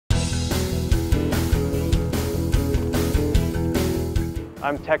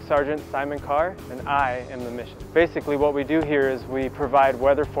I'm Tech Sergeant Simon Carr, and I am the mission. Basically what we do here is we provide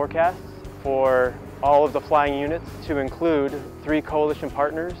weather forecasts for all of the flying units, to include 3 coalition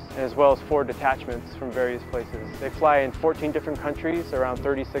partners as well as 4 detachments from various places. They fly in 14 different countries, around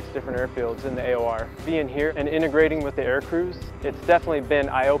 36 different airfields in the AOR. Being here and integrating with the air crews, it's definitely been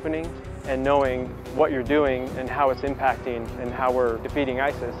eye-opening, and knowing what you're doing and how it's impacting and how we're defeating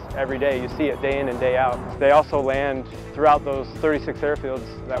ISIS every day. You see it day in and day out. They also land throughout those 36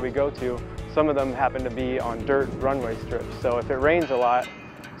 airfields that we go to. Some of them happen to be on dirt runway strips, so if it rains a lot,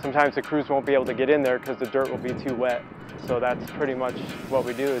 sometimes the crews won't be able to get in there because the dirt will be too wet. So that's pretty much what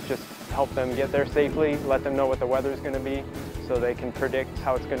we do, is just help them get there safely, let them know what the weather is going to be so they can predict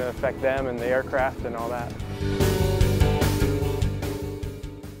how it's going to affect them and the aircraft and all that.